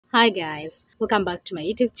Hi guys, welcome back to my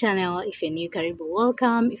YouTube channel. If you're new, Karibu,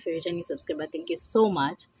 welcome. If you're a returning subscriber, thank you so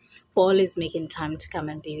much for always making time to come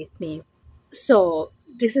and be with me. So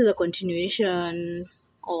this is a continuation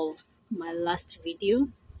of my last video.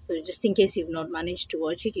 So just in case you've not managed to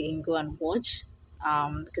watch it, you can go and watch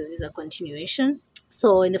because this is a continuation.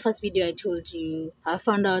 So in the first video, I told you I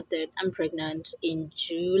found out that I'm pregnant in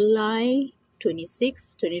July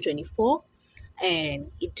 26, 2024,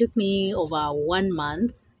 and it took me over 1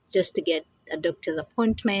 month just to get a doctor's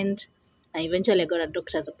appointment. And eventually I got a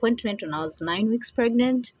doctor's appointment when I was 9 weeks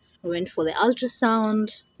pregnant. We went for the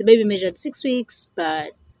ultrasound. The baby measured 6 weeks,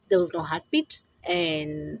 but there was no heartbeat,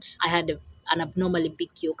 and I had an abnormally big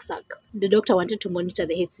yolk sac. The doctor wanted to monitor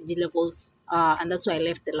the HCG levels, and that's why I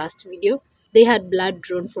left the last video. They had blood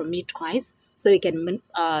drawn from me twice, so we can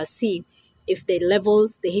see if the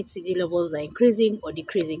HCG levels are increasing or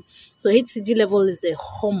decreasing. So HCG level is the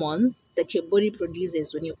hormone that your body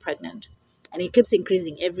produces when you're pregnant, and it keeps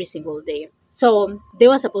increasing every single day. So they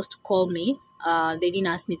were supposed to call me. They didn't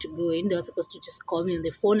ask me to go in. They were supposed to just call me on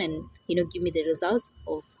the phone and give me the results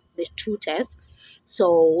of the two tests.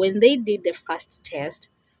 So when they did the first test,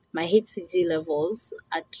 my HCG levels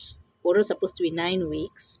at what was supposed to be 9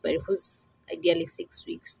 weeks, but it was ideally 6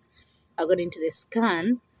 weeks. I got into the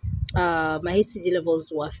scan. My HCG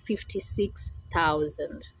levels were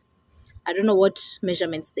 56,000. I don't know what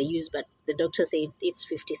measurements they use, but the doctor said it's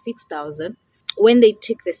 56,000. When they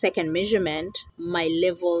took the second measurement, my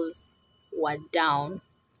levels were down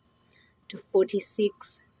to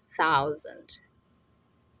 46,000.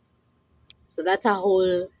 So that's a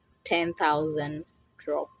whole 10,000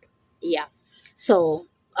 drop. Yeah. So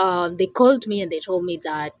they called me and they told me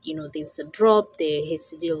that, there's a drop. The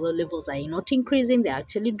HCG levels are not increasing. They're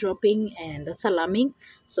actually dropping, and that's alarming.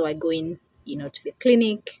 So I go in, to the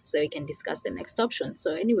clinic so we can discuss the next option.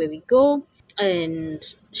 So anyway, we go, and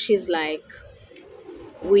she's like,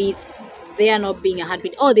 with there not being a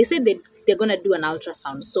heartbeat. Oh, they said they're going to do an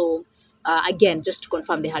ultrasound. So again, just to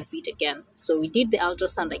confirm the heartbeat again. So we did the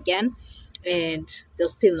ultrasound again, and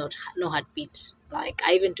there's still no heartbeat. Like,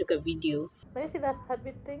 I even took a video. Let me see that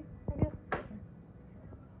heartbeat thing.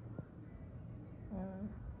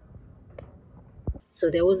 So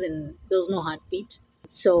there was no heartbeat.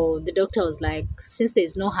 So the doctor was like, since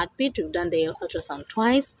there's no heartbeat, we've done the ultrasound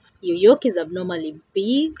twice. Your yolk is abnormally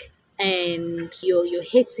big, and your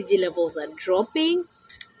HCG levels are dropping.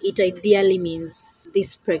 It ideally means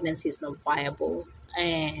this pregnancy is not viable,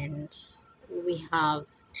 and we have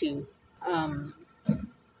to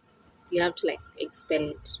you have to like expel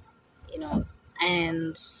it,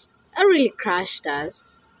 and that really crashed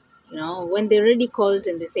us. When they already called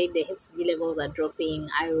and they said the HCG levels are dropping,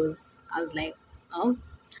 I was like, oh,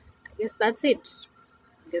 I guess that's it.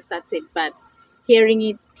 But hearing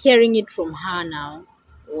it from her now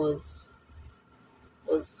was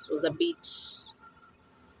a bit,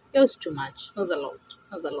 it was too much. It was a lot.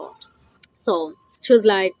 So she was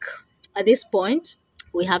like, at this point,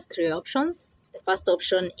 we have three options. The first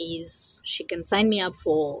option is she can sign me up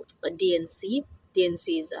for a DNC.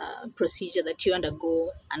 DNC is a procedure that you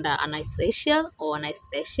undergo under anesthesia. I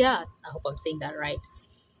hope I'm saying that right.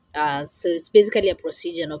 So it's basically a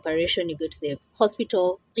procedure, an operation. You go to the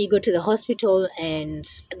hospital. And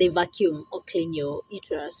they vacuum or clean your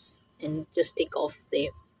uterus and just take off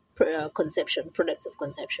the products of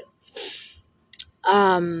conception.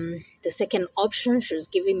 The second option she was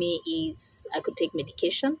giving me is I could take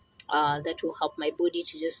medication that will help my body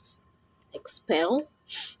to just expel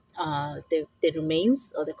the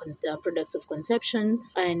remains or the products of conception.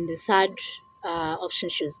 And the third option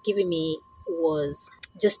she was giving me was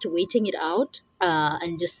just waiting it out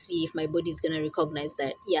and just see if my body is going to recognize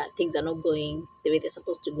that, yeah, things are not going the way they're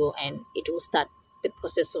supposed to go, and it will start the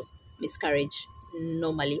process of miscarriage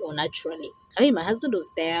normally or naturally. I mean, my husband was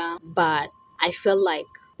there, but I felt like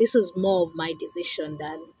this was more of my decision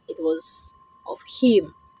than it was of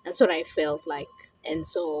him. That's what I felt like. And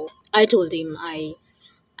so I told him I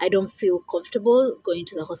don't feel comfortable going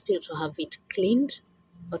to the hospital to have it cleaned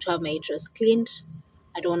or to have my uterus cleaned.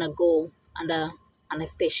 I don't want to go under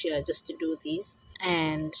anesthesia just to do this.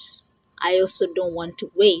 And I also don't want to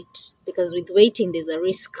wait, because with waiting there's a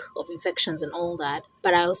risk of infections and all that.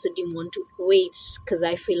 But I also didn't want to wait because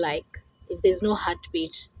I feel like if there's no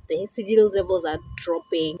heartbeat, the HCG levels are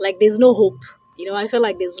dropping. Like, there's no hope. I feel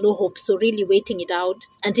like there's no hope. So really waiting it out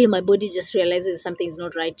until my body just realizes something is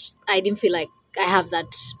not right, I didn't feel like I have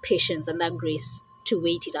that patience and that grace to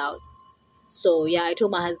wait it out. So yeah, I told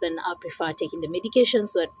my husband I prefer taking the medication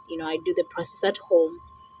so that, I do the process at home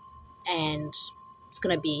and it's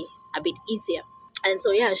going to be a bit easier. And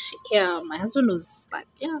so yeah, my husband was like,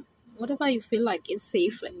 yeah, whatever you feel like is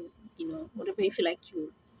safe, and whatever you feel like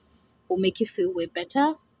you will make you feel way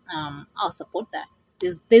better, I'll support that.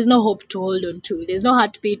 There's no hope to hold on to. There's no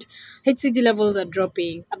heartbeat. HCG levels are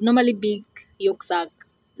dropping. Abnormally big yolk sac.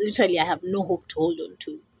 Literally, I have no hope to hold on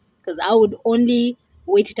to, because I would only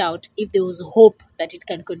wait it out if there was hope that it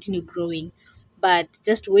can continue growing. But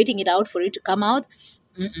just waiting it out for it to come out,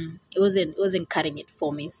 it wasn't cutting it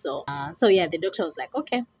for me. So yeah, the doctor was like,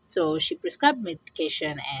 okay. So she prescribed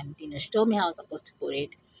medication, and she told me how I was supposed to put it,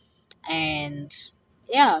 and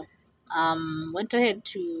yeah, went ahead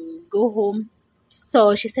to go home.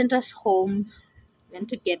 So she sent us home, went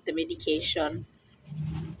to get the medication.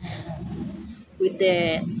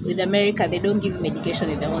 With America, they don't give medication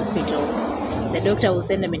in the hospital. The doctor will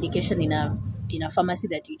send the medication in a pharmacy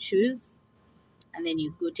that you choose, and then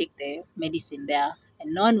you go take the medicine there.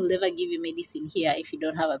 And no one will ever give you medicine here if you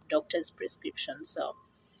don't have a doctor's prescription. So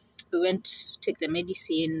we went, took the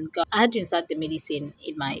medicine. I had to insert the medicine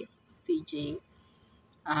in my VJ.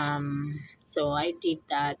 So I did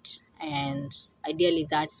that, and ideally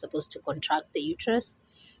that's supposed to contract the uterus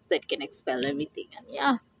so it can expel everything. And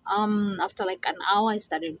yeah, after like an hour, I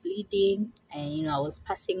started bleeding, and I was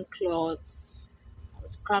passing clots, I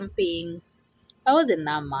was cramping. I wasn't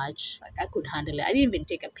that much, like I could handle it. I didn't even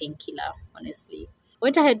take a painkiller, honestly.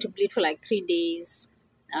 Went ahead to bleed for like 3 days.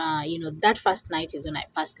 That first night is when I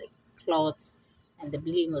passed like clots, and the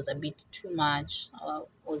bleeding was a bit too much.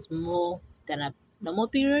 Was more than a normal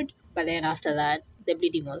period. But then after that, the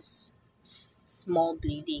bleeding was small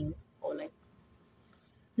bleeding, or like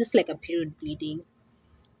just like a period bleeding.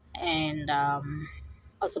 And I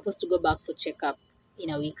was supposed to go back for checkup in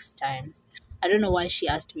a week's time. I don't know why she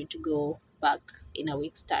asked me to go back in a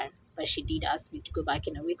week's time, but she did ask me to go back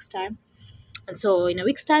in a week's time. And so in a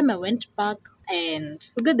week's time, I went back, and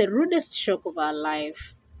we got the rudest shock of our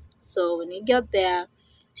life. So when we got there,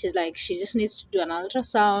 she's like, she just needs to do an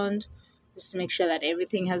ultrasound just to make sure that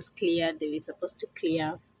everything has cleared the way it's supposed to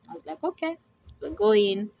clear. I was like, okay. So go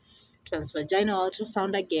in, transvaginal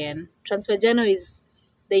ultrasound again. Transvaginal is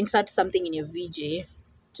they insert something in your VJ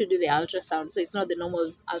to do the ultrasound. So it's not the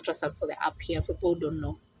normal ultrasound for the up here, for people who don't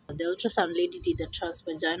know. The ultrasound lady did the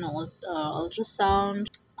transvaginal ultrasound,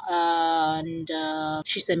 and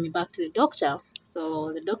she sent me back to the doctor.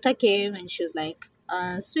 So the doctor came, and she was like,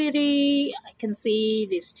 sweetie, I can see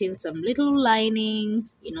there's still some little lining.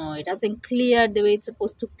 It hasn't cleared the way it's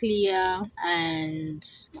supposed to clear, and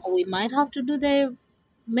we might have to do the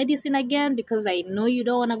medicine again, because I know you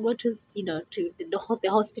don't want to go to the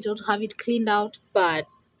hospital to have it cleaned out, but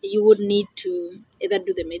you would need to either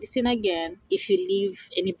do the medicine again. If you leave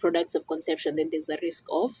any products of conception, then there's a risk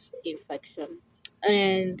of infection.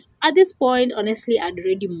 And at this point, honestly, I'd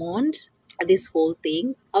already mourned at this whole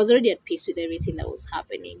thing. I was already at peace with everything that was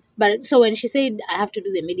happening. But so when she said I have to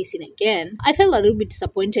do the medicine again, I felt a little bit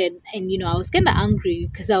disappointed, and I was kind of angry,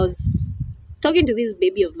 because I was talking to this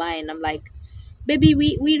baby of mine. I'm like, baby,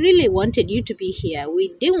 we really wanted you to be here.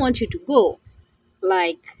 We didn't want you to go.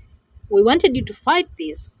 Like, we wanted you to fight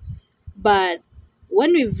this. But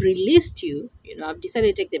when we've released you, I've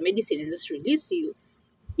decided to take the medicine and just release you.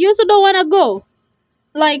 You also don't want to go.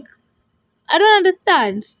 Like, I don't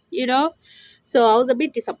understand. So I was a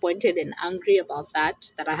bit disappointed and angry about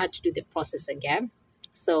that I had to do the process again.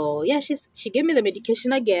 So yeah, she gave me the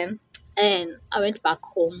medication again, and I went back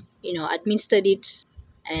home, administered it,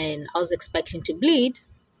 and I was expecting to bleed,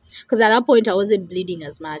 because at that point I wasn't bleeding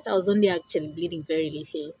as much. I was only actually bleeding very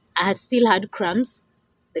little. I had still had cramps.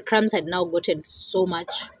 The cramps had now gotten so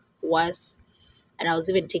much worse, and I was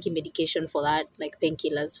even taking medication for that, like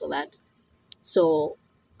painkillers for that. So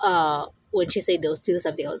when she said there was still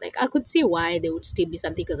something, I was like, I could see why there would still be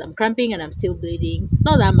something, because I'm cramping and I'm still bleeding. It's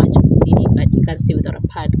not that much bleeding, but you can't stay without a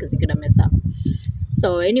pad because you're gonna mess up.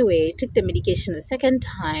 So anyway, took the medication the second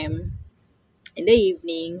time in the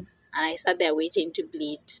evening, and I sat there waiting to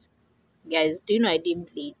bleed. Guys, do you know I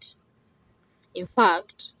didn't bleed? In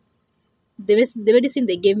fact, the medicine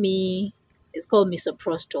they gave me is called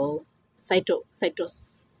misoprostol, cytococ.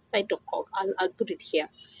 I'll put it here.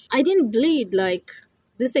 I didn't bleed. Like,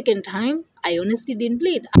 the second time, I honestly didn't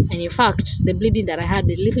bleed. And in fact, the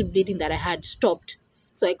little bleeding that I had stopped.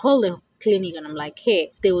 So I called the clinic, and I'm like,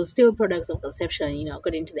 hey, there was still products of conception,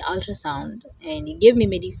 according to the ultrasound. And he gave me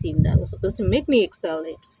medicine that was supposed to make me expel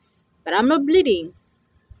it. But I'm not bleeding.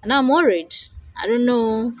 And I'm worried. I don't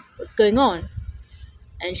know what's going on.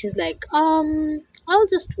 And she's like, I'll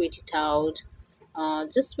just wait it out.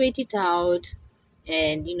 Just wait it out,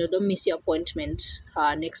 and don't miss your appointment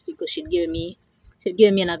next week, because she'd give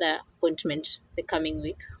me another appointment the coming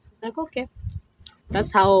week. I was like, okay.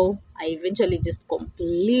 That's how I eventually just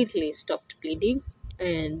completely stopped bleeding.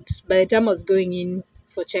 And by the time I was going in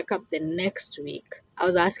for checkup the next week, I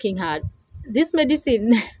was asking her, this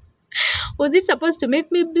medicine, was it supposed to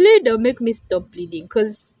make me bleed or make me stop bleeding?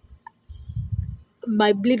 Because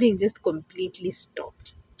my bleeding just completely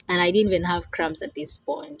stopped. And I didn't even have cramps at this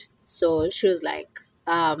point. So she was like,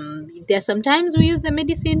 there's sometimes we use the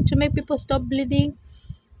medicine to make people stop bleeding.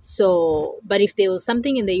 So, but if there was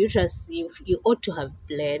something in the uterus, you ought to have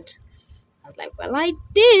bled. I was like, well, I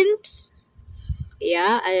didn't.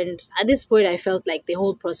 Yeah, and at this point, I felt like the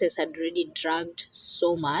whole process had really dragged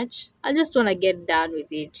so much. I just want to get done with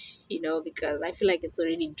it, because I feel like it's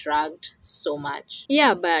already dragged so much.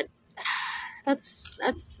 Yeah, but that's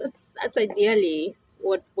ideally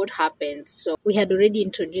what happened. So we had already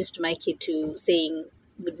introduced Mikey to saying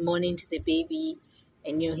good morning to the baby,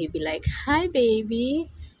 and he'd be like, "Hi,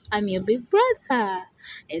 baby, I'm your big brother,"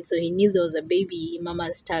 and so he knew there was a baby in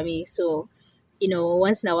Mama's tummy. So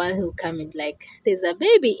once in a while he'll come and be like, "There's a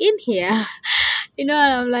baby in here," and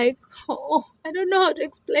I'm like, "Oh, I don't know how to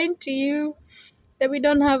explain to you that we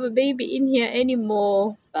don't have a baby in here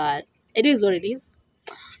anymore," but it is what it is.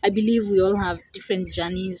 I believe we all have different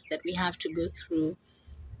journeys that we have to go through.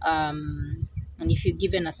 And if you're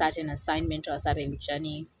given a certain assignment or a certain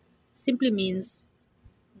journey, simply means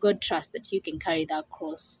God trusts that you can carry that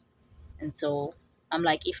cross. And so I'm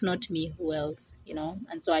like, if not me, who else?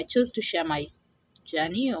 And so I chose to share my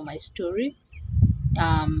journey or my story.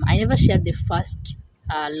 I never shared the first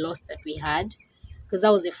loss that we had, because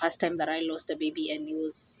that was the first time that I lost a baby, and it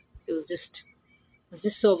was just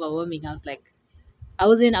so overwhelming. I was like, I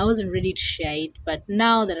wasn't ready to share it, but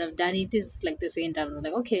now that I've done it, it's like the second time. I'm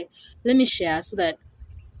like, okay, let me share so that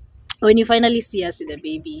when you finally see us with a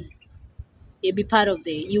baby, you will be part of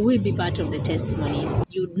the testimony.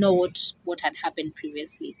 You know what had happened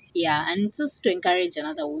previously. Yeah, and it's also to encourage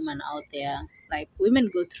another woman out there. Like, women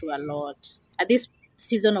go through a lot at this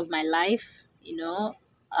season of my life.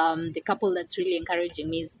 The couple that's really encouraging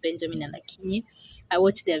me is Benjamin and Akinyi. I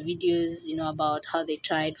watched their videos, about how they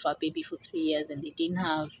tried for a baby for 3 years and they didn't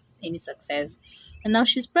have any success, and now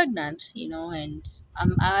she's pregnant. And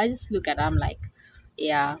I just look at her, I'm like,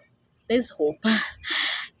 yeah, there's hope.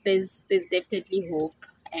 There's definitely hope.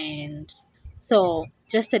 And so,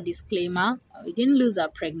 just a disclaimer, we didn't lose our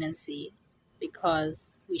pregnancy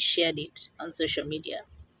because we shared it on social media.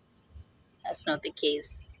 That's not the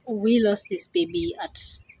case. We lost this baby at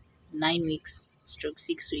 9 weeks stroke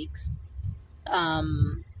 6 weeks.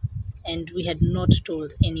 um and we had not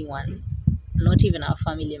told anyone, not even our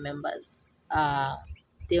family members.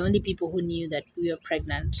 The only people who knew that we were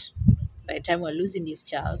pregnant by the time we were losing this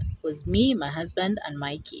child was me, my husband, and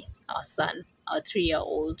Mikey, our son, our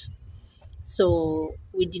 3-year-old. So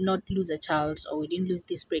we did not lose a child, or we didn't lose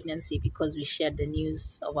this pregnancy because we shared the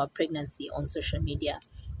news of our pregnancy on social media.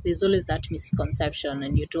 There's always that misconception,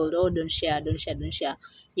 and you're told, "Oh, don't share, don't share, don't share."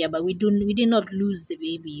 Yeah, but we did not lose the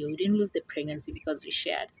baby, or we didn't lose the pregnancy because we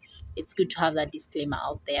shared. It's good to have that disclaimer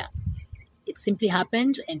out there. It simply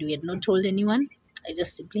happened, and we had not told anyone. It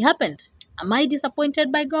just simply happened. Am I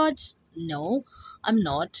disappointed by God? No, I'm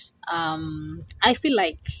not. I feel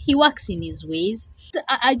like He works in His ways.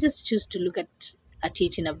 I just choose to look at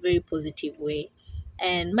it in a very positive way.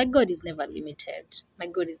 And my God is never limited. My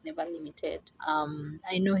God is never limited.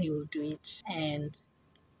 I know He will do it. And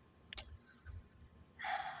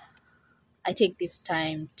I take this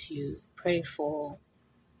time to pray for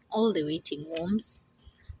all the waiting wombs.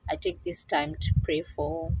 I take this time to pray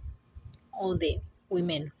for all the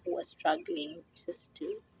women who are struggling just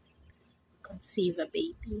to conceive a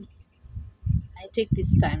baby. I take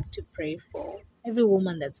this time to pray for every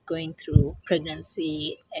woman that's going through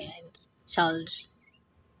pregnancy and child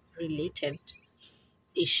related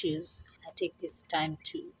issues. I take this time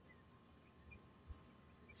to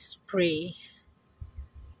pray,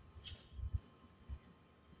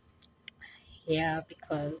 yeah,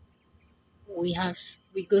 because we have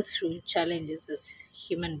we go through challenges as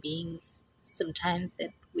human beings sometimes that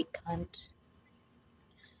we can't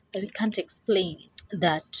explain,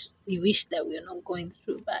 that we wish that we are not going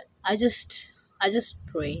through. But I just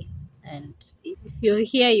pray. And if you're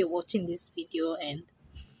here, you're watching this video, and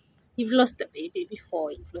you've lost a baby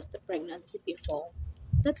before, you've lost a pregnancy before,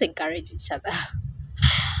 let's encourage each other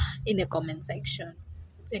in the comment section.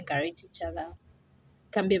 Let's encourage each other.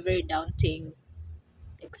 It can be a very daunting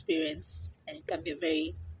experience, and it can be a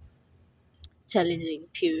very challenging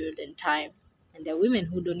period and time. And there are women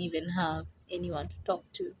who don't even have anyone to talk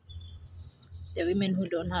to. There are women who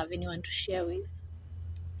don't have anyone to share with.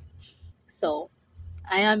 So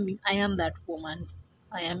I am that woman.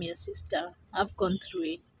 I am your sister. I've gone through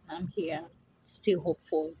it. I'm here, still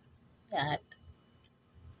hopeful that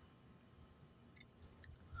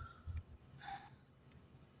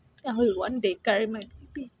I will one day carry my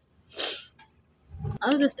baby.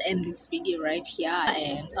 I'll just end this video right here.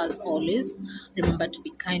 And as always, remember to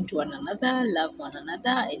be kind to one another, love one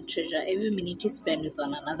another, and treasure every minute you spend with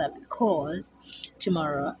one another because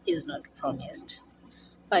tomorrow is not promised.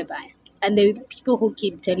 Bye bye. And the people who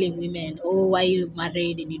keep telling women, oh, why you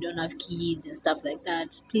married and you don't have kids and stuff like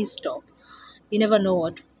that, please stop. You never know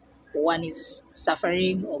what one is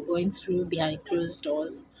suffering or going through behind closed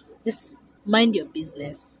doors. Just mind your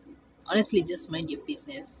business. Honestly, just mind your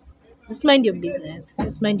business. Just mind your business.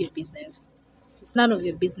 Just mind your business. It's none of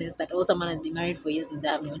your business that oh someone has been married for years and they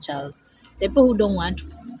have no child. There are people who don't want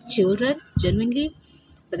children genuinely,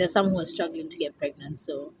 but there's some who are struggling to get pregnant.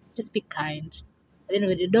 So just be kind. At the end of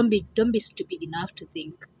the day, don't be stupid enough to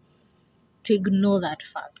think to ignore that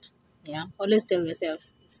fact. Yeah. Always tell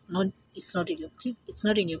yourself it's not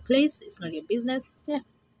in your place, it's not your business. Yeah.